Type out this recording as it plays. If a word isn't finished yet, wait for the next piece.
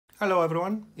Hello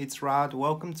everyone, it's Rad.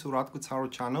 Welcome to Radko Tarot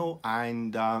channel,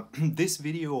 and this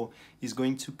video is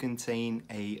going to contain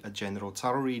a general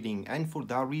tarot reading, and for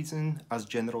that reason, as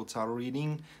general tarot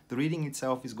reading, the reading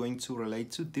itself is going to relate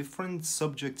to different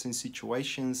subjects and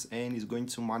situations and is going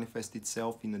to manifest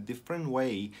itself in a different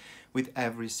way with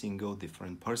every single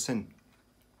different person.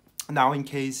 Now, in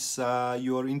case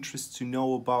you are interested to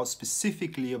know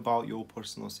specifically about your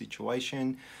personal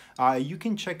situation, you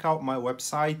can check out my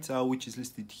website, which is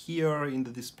listed here in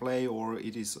the display, or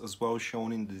it is as well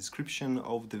shown in the description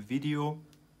of the video.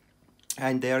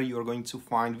 And there you are going to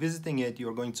find, visiting it, you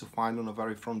are going to find on the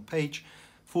very front page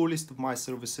full list of my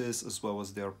services as well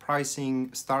as their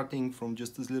pricing, starting from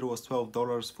just as little as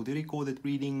 $12 for the recorded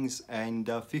readings and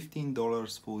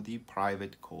 $15 for the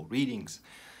private call readings.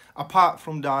 Apart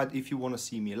from that, if you want to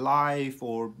see me live,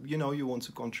 or you want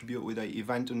to contribute with an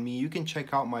event on me, you can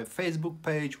check out my Facebook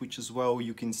page, which as well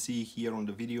you can see here on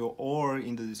the video or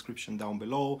in the description down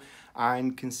below,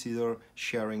 and consider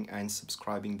sharing and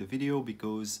subscribing the video,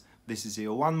 because this is a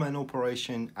one-man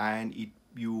operation and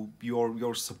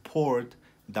your support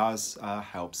does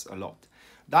helps a lot.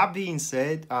 That being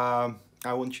said, I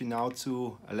want you now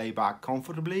to lay back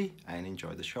comfortably and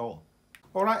enjoy the show.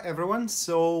 Alright everyone,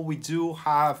 so we do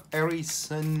have Aries,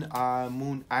 Sun,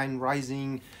 Moon and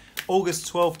Rising,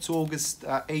 August 12th to August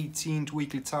 18th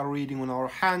weekly tarot reading on our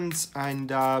hands, and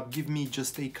give me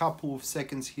just a couple of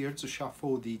seconds here to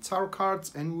shuffle the tarot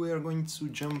cards and we're going to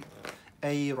jump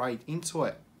right into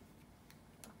it.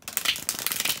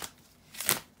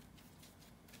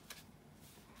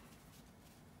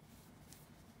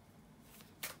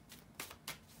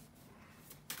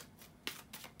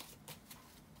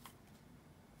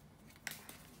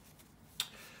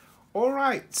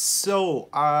 Alright, so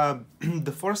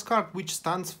the first card, which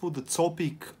stands for the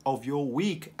topic of your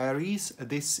week, Aries,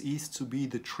 this is to be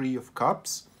the Three of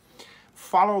Cups,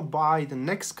 followed by the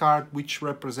next card, which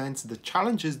represents the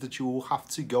challenges that you will have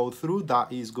to go through.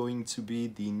 That is going to be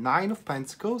the Nine of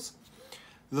Pentacles.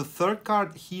 The third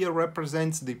card here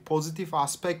represents the positive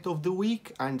aspect of the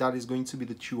week, and that is going to be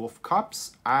the Two of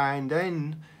Cups. And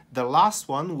then the last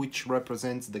one, which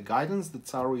represents the guidance the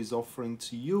tarot is offering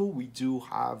to you, we do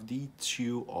have the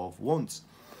Two of Wands.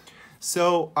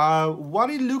 So what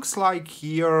it looks like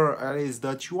here is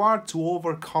that you are to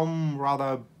overcome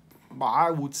rather,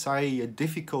 I would say,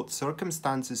 difficult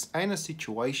circumstances and a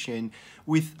situation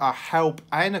with a help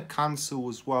and a counsel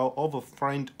as well of a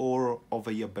friend or of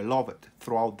a beloved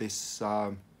throughout this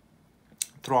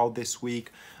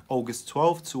week, August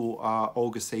 12th to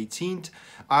August 18th.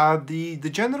 The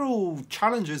general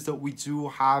challenges that we do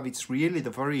have, it's really the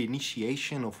very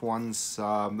initiation of one's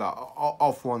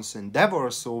endeavor.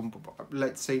 So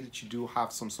let's say that you do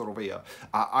have some sort of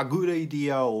a good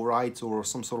idea, all right, or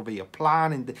some sort of a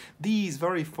plan, and these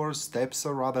very first steps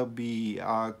are rather be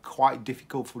quite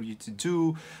difficult for you to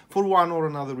do for one or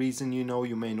another reason. You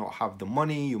may not have the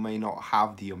money, you may not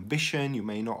have the ambition, you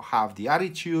may not have the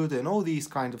attitude and all these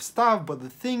kind of stuff. But the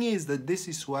thing is that this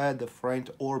is where the friend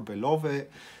or beloved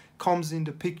comes in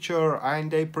the picture,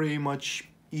 and they pretty much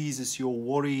eases your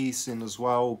worries and as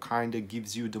well kind of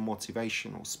gives you the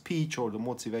motivational speech or the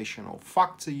motivational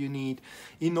factor you need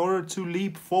in order to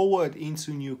leap forward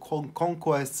into new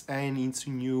conquests and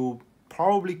into new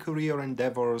probably career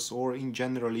endeavors, or in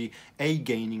generally a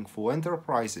gaining for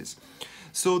enterprises.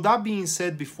 So that being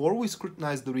said, before we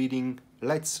scrutinize the reading,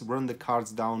 let's run the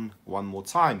cards down one more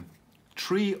time.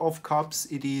 Three of Cups,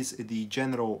 it is the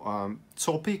general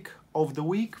topic of the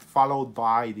week, followed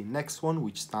by the next one,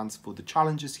 which stands for the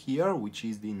challenges here, which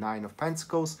is the Nine of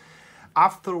Pentacles.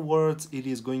 Afterwards, it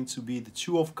is going to be the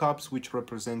Two of Cups, which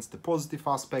represents the positive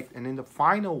aspect. And then the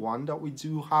final one that we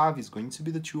do have is going to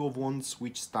be the Two of Wands,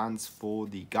 which stands for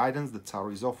the guidance the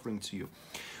tarot is offering to you.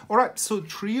 All right, so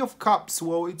Three of Cups,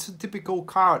 well, it's a typical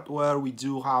card where we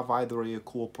do have either a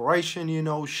cooperation,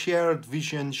 shared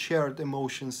vision, shared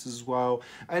emotions as well.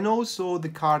 And also the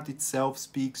card itself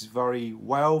speaks very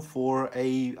well for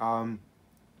a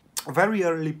very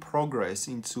early progress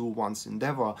into one's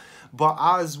endeavor. But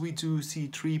as we do see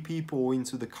three people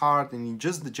into the card, and in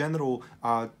just the general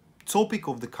topic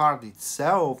of the card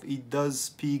itself, it does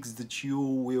speaks that you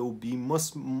will be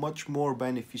much more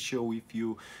beneficial if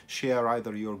you share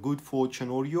either your good fortune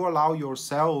or you allow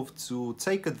yourself to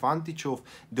take advantage of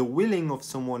the willing of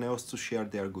someone else to share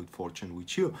their good fortune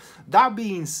with you. That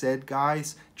being said,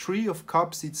 guys, Three of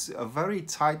Cups, it's very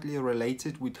tightly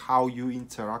related with how you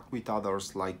interact with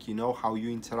others, like how you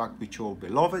interact with your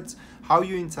beloveds, how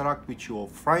you interact with your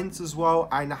friends as well,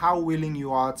 and how willing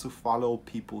you are to follow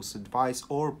people's advice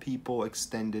or people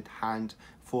extended hand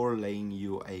for laying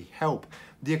you a help.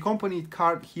 The accompanied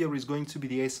card here is going to be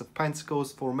the Ace of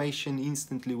Pentacles. Formation,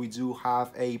 instantly we do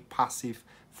have a passive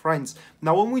friends.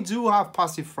 Now, when we do have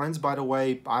passive friends, by the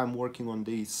way, I'm working on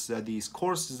these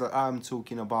courses that I'm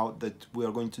talking about, that we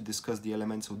are going to discuss the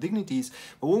elemental dignities.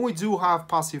 But when we do have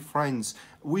passive friends,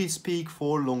 we speak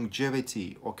for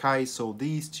longevity. Okay, so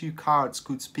these two cards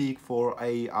could speak for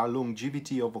a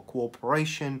longevity of a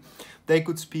cooperation. They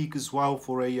could speak as well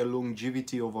for a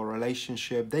longevity of a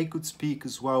relationship. They could speak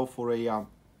as well for a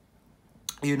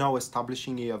you know,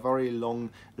 establishing a very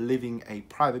long living a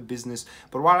private business.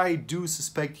 But what I do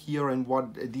suspect here, and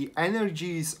what the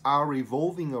energies are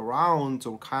revolving around,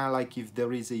 or kind of like if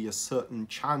there is a certain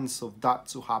chance of that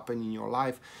to happen in your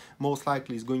life, most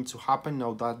likely is going to happen.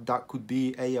 Now that could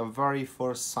be a very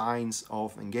first signs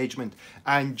of engagement.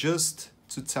 And just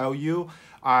to tell you,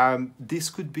 this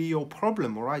could be your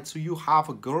problem. All right, so you have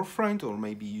a girlfriend, or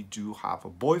maybe you do have a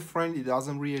boyfriend, it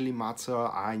doesn't really matter,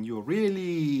 and you're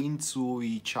really into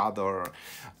each other,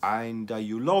 and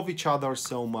you love each other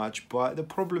so much, but the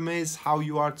problem is how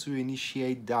you are to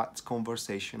initiate that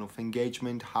conversation of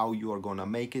engagement, how you are gonna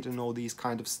make it, and all these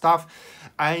kind of stuff.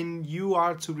 And you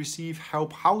are to receive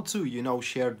help how to, you know,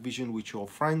 shared vision with your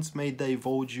friends. May they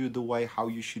vote you the way how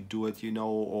you should do it, you know,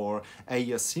 or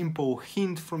a simple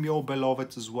hint from your beloved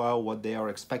as well, what they are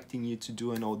expecting you to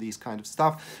do, and all these kind of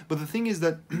stuff. But the thing is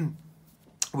that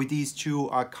with these two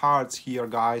cards here,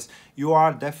 guys, you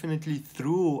are definitely,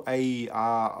 through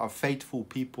a faithful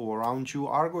people around you,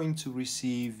 are going to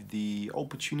receive the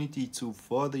opportunity to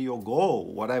further your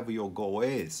goal, whatever your goal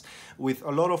is, with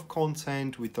a lot of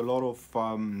content, with a lot of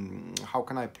how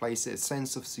can I place it,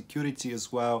 sense of security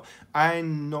as well.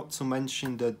 And not to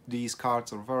mention that these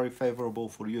cards are very favorable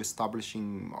for you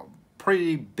establishing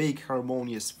pretty big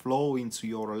harmonious flow into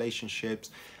your relationships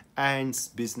and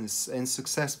business and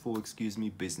successful,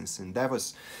 business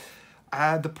endeavors.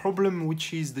 The problem,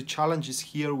 which is the challenges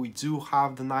here, we do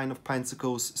have the Nine of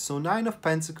Pentacles. So Nine of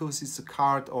Pentacles is a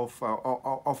card of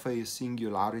a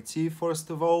singularity, first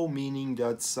of all, meaning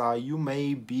that you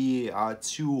may be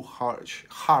too harsh,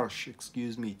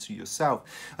 to yourself.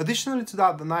 Additionally to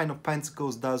that, the Nine of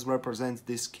Pentacles does represent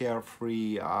this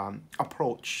carefree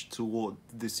approach toward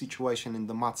the situation and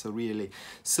the matter, really.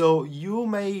 So you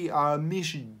may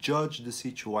misjudge the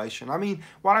situation. I mean,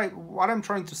 what I'm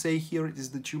trying to say here is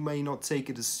that you may not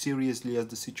take it as seriously as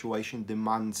the situation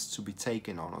demands to be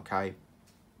taken on. Okay,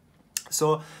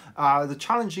 so the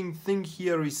challenging thing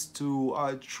here is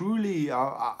to truly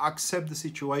accept the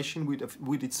situation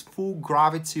with its full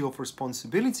gravity of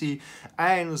responsibility,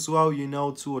 and as well, you know,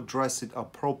 to address it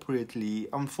appropriately.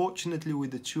 Unfortunately,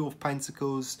 with the Two of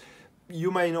Pentacles,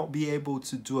 you may not be able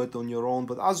to do it on your own,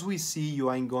 but as we see,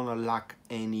 you ain't gonna lack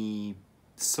any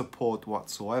support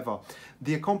whatsoever.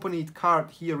 The accompanied card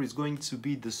here is going to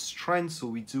be the Strength, so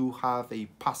we do have a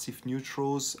passive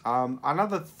neutrals.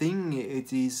 Another thing,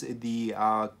 it is the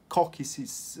cocky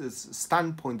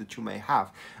standpoint that you may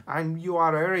have, and you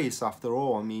are Aries after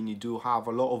all. I mean, you do have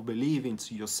a lot of belief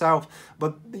into yourself,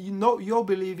 but you know, your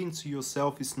belief into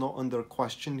yourself is not under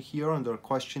question here. Under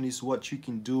question is what you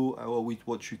can do with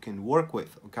what you can work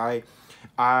with. Okay,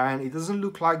 and it doesn't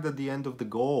look like that the end of the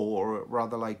goal, or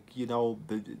rather, like, you know,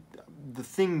 the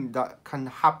thing that can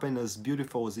happen as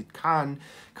beautiful as it can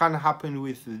happen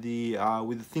with the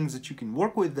things that you can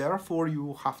work with. Therefore,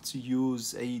 you have to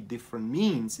use a different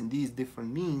means, and these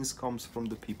different means comes from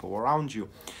the people around you.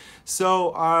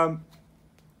 So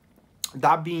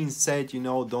that being said, you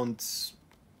know, don't,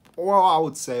 or I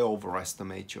would say,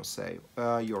 overestimate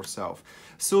yourself.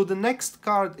 So the next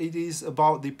card, it is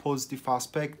about the positive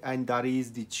aspect, and that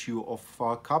is the Two of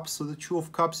Cups. So the Two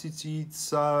of Cups,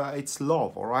 it's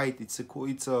love. All right, it's a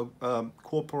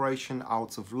cooperation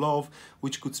out of love,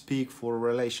 which could speak for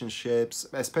relationships,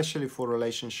 especially for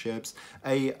relationships,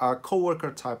 a co-worker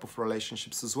type of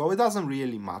relationships as well. It doesn't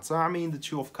really matter. I mean, the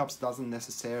Two of Cups doesn't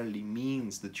necessarily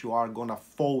means that you are gonna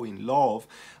fall in love,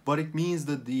 but it means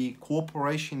that the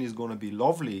cooperation is gonna be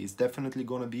lovely. It's definitely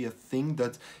gonna be a thing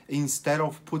that, instead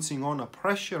of putting on a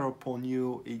pressure upon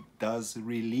you, it does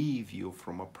relieve you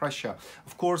from a pressure.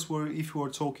 Of course, if you are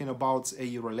talking about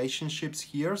a relationships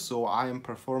here, so I am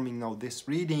performing now this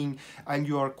reading, and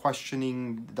you are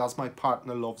questioning, does my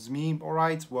partner loves me? All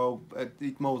right, well,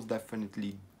 it most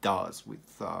definitely does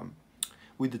with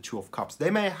the Two of Cups.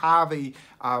 They may have a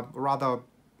rather,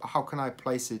 how can I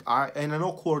place it, in an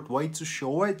awkward way to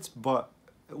show it, but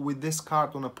with this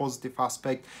card on a positive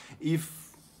aspect, if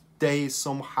they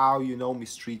somehow, you know,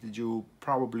 mistreated you,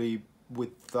 probably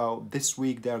with this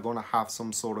week they're gonna have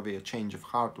some sort of a change of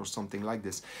heart or something like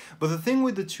this. But the thing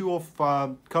with the Two of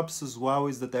Cups as well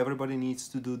is that everybody needs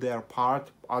to do their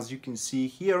part. As you can see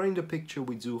here in the picture,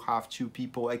 we do have two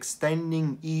people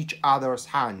extending each other's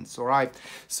hands. All right,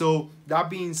 so that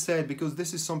being said, because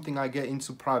this is something I get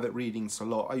into private readings a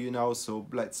lot, you know, so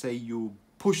let's say you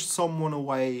push someone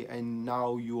away and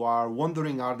now you are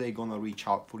wondering, are they gonna reach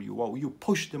out for you? Well, you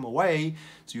push them away,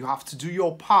 so you have to do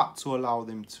your part to allow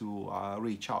them to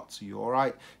reach out to you. All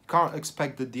right, you can't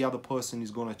expect that the other person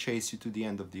is gonna chase you to the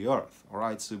end of the earth. All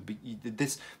right, so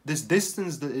this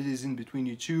distance that it is in between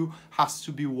you two has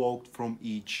to be walked from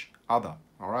each other.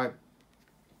 All right.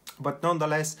 But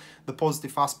nonetheless, the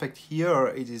positive aspect here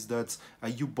it is that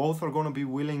you both are going to be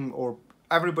willing, or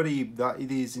everybody that it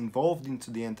is involved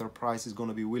into the enterprise is going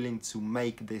to be willing to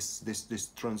make this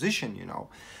transition, you know.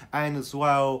 And as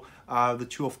well, the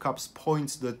Two of Cups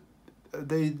points that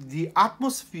the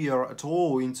atmosphere at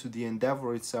all into the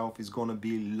endeavor itself is going to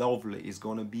be lovely. It's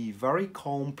going to be very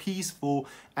calm, peaceful,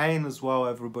 and as well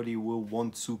everybody will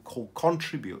want to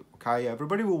contribute. Okay,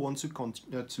 everybody will want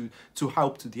to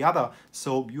help to the other,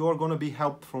 so you are going to be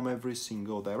helped from every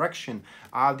single direction.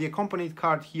 The accompanied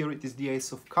card here, it is the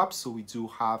Ace of Cups, so we do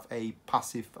have a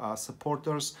passive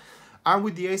supporters. And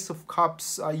with the Ace of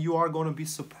Cups, you are going to be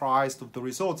surprised of the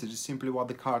results. It is simply what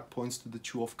the card points to the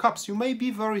Two of Cups. You may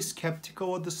be very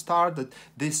skeptical at the start that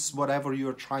this, whatever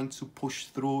you're trying to push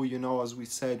through, you know, as we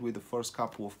said with the first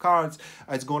couple of cards,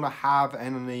 it's going to have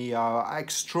an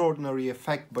extraordinary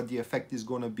effect, but the effect is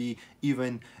going to be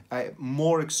even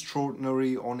more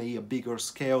extraordinary on a bigger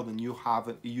scale than you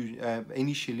have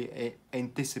initially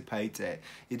anticipated.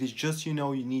 It is just, you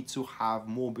know, you need to have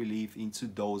more belief into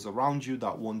those around you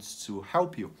that wants to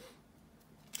help you.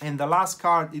 And the last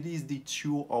card, it is the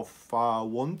Two of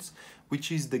Wands,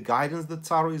 which is the guidance that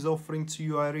Tarot is offering to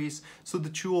you, Aries. So the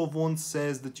Two of Wands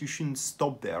says that you shouldn't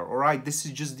stop there, all right? This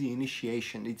is just the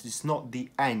initiation. It is not the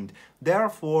end.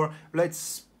 Therefore,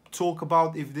 let's talk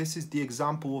about if this is the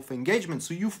example of engagement.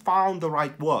 So you found the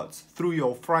right words through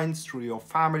your friends, through your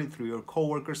family, through your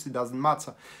co-workers, it doesn't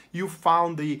matter. You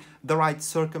found the right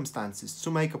circumstances to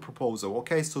make a proposal.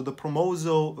 Okay, so the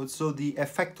proposal, so the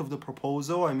effect of the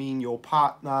proposal, I mean your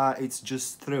partner, it's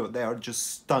just thrilled. They are just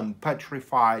stunned,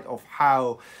 petrified of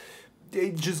how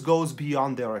it just goes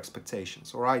beyond their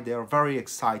expectations. All right, they are very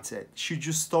excited. Should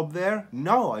you stop there?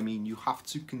 No, I mean, you have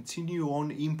to continue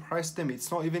on, impress them. It's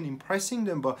not even impressing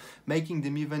them, but making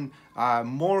them even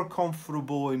more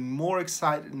comfortable and more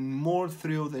excited and more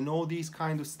thrilled and all these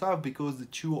kind of stuff, because the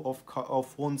Two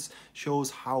of Wands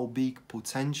shows how big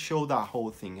potential that whole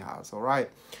thing has. All right.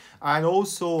 And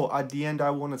also at the end,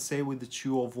 I want to say with the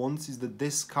Two of Wands is that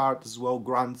this card as well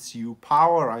grants you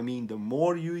power. I mean, the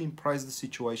more you impress the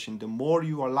situation, the more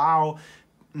you allow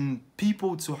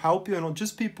people to help you, and not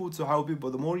just people to help you,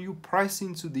 but the more you press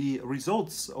into the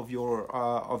results of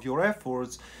your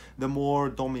efforts, the more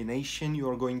domination you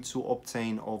are going to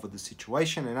obtain over the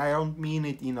situation. And I don't mean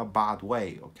it in a bad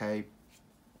way, okay?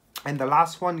 And the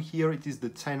last one here, it is the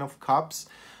Ten of Cups.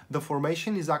 The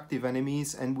formation is active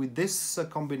enemies, and with this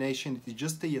combination, it is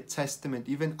just a testament,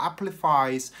 even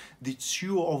amplifies the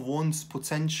Two of Wands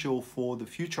potential for the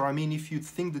future. I mean, if you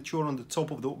think that you're on the top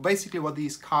of the... Basically, what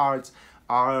these cards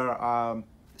are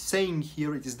saying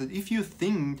here, it is that if you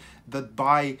think that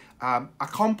by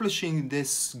accomplishing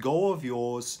this goal of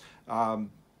yours,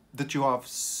 that you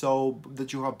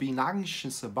have been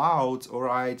anxious about, all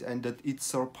right, and that it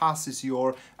surpasses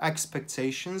your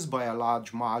expectations by a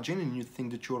large margin, and you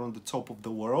think that you're on the top of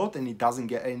the world and it doesn't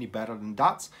get any better than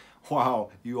that, wow,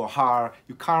 you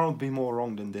cannot be more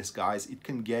wrong than this, guys. It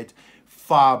can get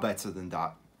far better than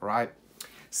that, right?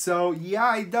 So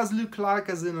yeah, it does look like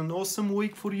as in an awesome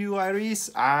week for you, Aries,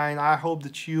 and I hope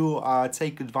that you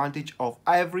take advantage of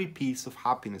every piece of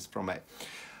happiness from it.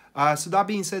 So that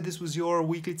being said, this was your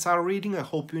weekly tarot reading. I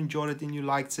hope you enjoyed it and you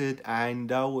liked it, and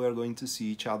we're going to see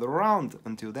each other around.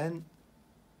 Until then,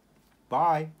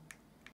 bye.